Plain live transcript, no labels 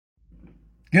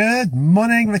Good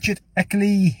morning, Richard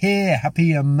Eckley here.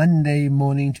 Happy Monday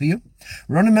morning to you.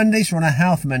 We're on a Monday, so we're on a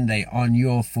Health Monday on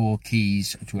your 4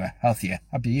 keys to a healthier,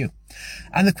 happier you.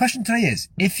 And the question today is,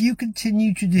 if you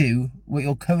continue to do what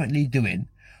you're currently doing,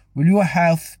 will your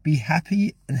health be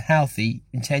happy and healthy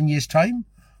in 10 years' time?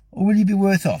 Or will you be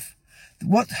worse off?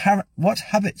 What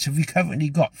habits have we currently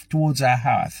got towards our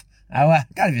health? I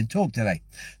can't even talk today.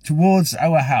 Towards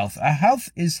our health. Our health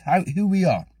is who we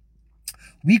are.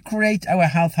 We create our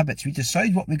health habits. We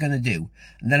decide what we're going to do.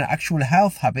 And then our actual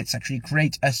health habits actually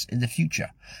create us in the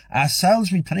future. Our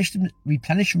cells replenish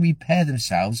and repair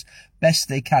themselves best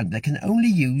they can. They can only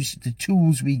use the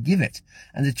tools we give it.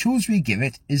 And the tools we give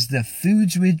it is the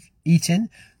foods we're eating,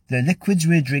 the liquids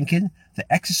we're drinking,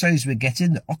 the exercise we're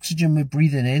getting, the oxygen we're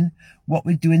breathing in, what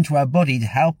we're doing to our body to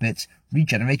help it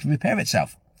regenerate and repair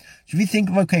itself. So if you think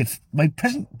of, okay, my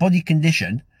present body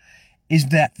condition is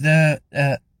that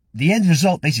the end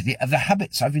result, basically, of the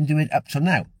habits I've been doing up till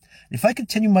now. If I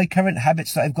continue my current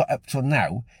habits that I've got up till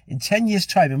now, in 10 years'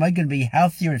 time, am I going to be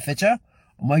healthier and fitter?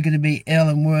 Or am I going to be ill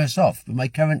and worse off with my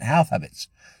current health habits?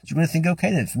 So you're going to think,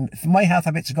 okay then, for my health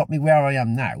habits have got me where I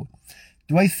am now,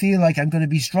 do I feel like I'm going to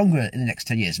be stronger in the next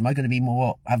 10 years? Am I going to be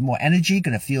have more energy,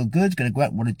 going to feel good, going to go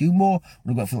out and want to do more, want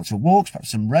to go out for lots of walks,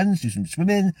 perhaps some runs, do some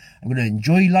swimming, I'm going to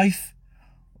enjoy life?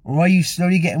 Or are you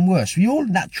slowly getting worse? We all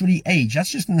naturally age.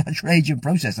 That's just a natural aging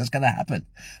process. That's going to happen.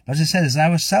 But as I said, as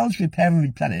our cells repair and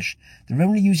replenish, they're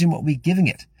only using what we're giving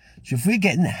it. So if we're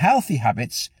getting healthy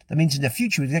habits, that means in the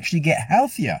future we can actually get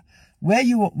healthier. Where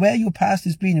your past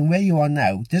has been and where you are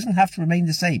now doesn't have to remain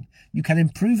the same. You can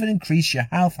improve and increase your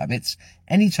health habits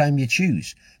anytime you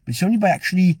choose. But it's only by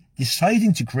actually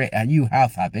deciding to create a new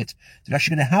health habit that's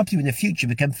actually going to help you in the future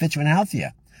become fitter and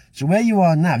healthier. So where you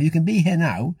are now, you can be here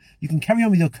now, you can carry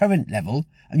on with your current level,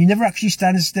 and you never actually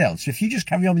stand still. So if you just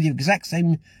carry on with your exact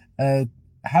same health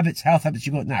habits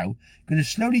you've got now, you're going to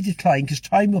slowly decline because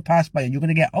time will pass by and you're going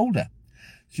to get older.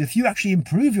 So if you actually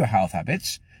improve your health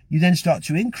habits, you then start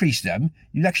to increase them,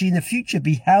 you'll actually in the future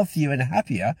be healthier and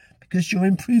happier because you're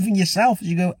improving yourself as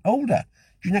you go older.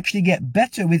 You can actually get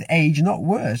better with age, not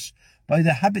worse, by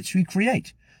the habits we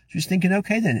create. Just thinking,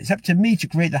 okay then, it's up to me to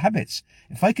create the habits.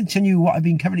 If I continue what I've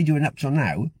been currently doing up till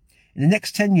now, in the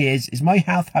next 10 years, is my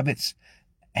health habits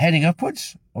heading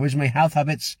upwards? Or is my health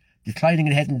habits declining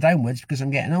and heading downwards because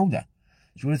I'm getting older?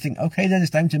 So you want to think, okay then,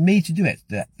 it's down to me to do it.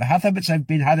 The health habits I've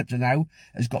had up to now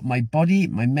has got my body,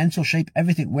 my mental shape,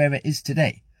 everything where it is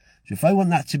today. So if I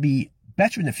want that to be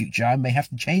better in the future, I may have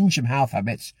to change some health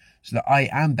habits so that I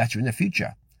am better in the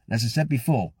future. And as I said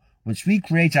before, once we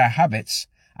create our habits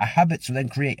will then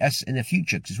create us in the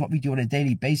future, because what we do on a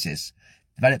daily basis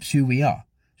develops who we are.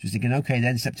 So it's thinking, okay,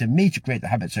 then it's up to me to create the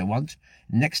habits I want.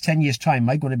 In the next 10 years' time, am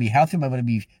I going to be healthier? Am I going to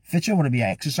be fitter? I want to be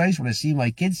exercise? I want to see my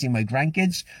kids, see my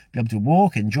grandkids, be able to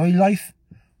walk, enjoy life?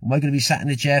 Or am I going to be sat in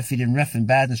a chair feeling rough and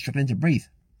bad and struggling to breathe?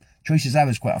 Choice is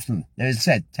ours quite often. As I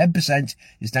said, 10%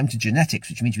 is down to genetics,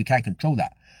 which means we can't control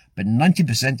that. But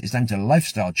 90% is down to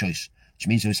lifestyle choice, which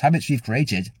means those habits we've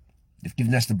created have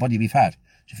given us the body we've had.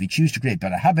 So if we choose to create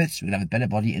better habits, we'll have a better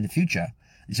body in the future.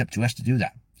 It's up to us to do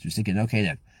that. So it's thinking, okay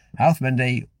then, Health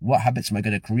Monday, what habits am I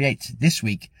going to create this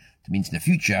week? That means in the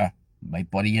future, my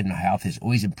body and my health is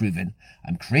always improving.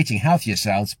 I'm creating healthier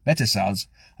cells, better cells.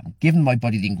 I'm giving my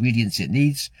body the ingredients it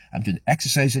needs. I'm doing the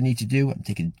exercise I need to do. I'm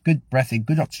taking good breath in,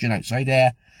 good oxygen outside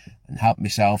air, and help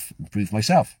myself improve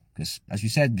myself. Because as we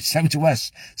said, it's down to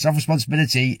us.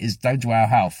 Self-responsibility is down to our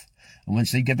health. And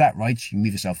once you get that right, you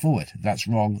move yourself forward. If that's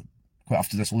wrong, quite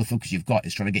often that's all the focus you've got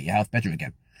is trying to get your health better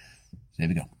again. So there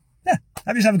we go. Yeah,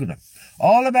 have yourself a good one.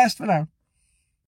 All the best for now.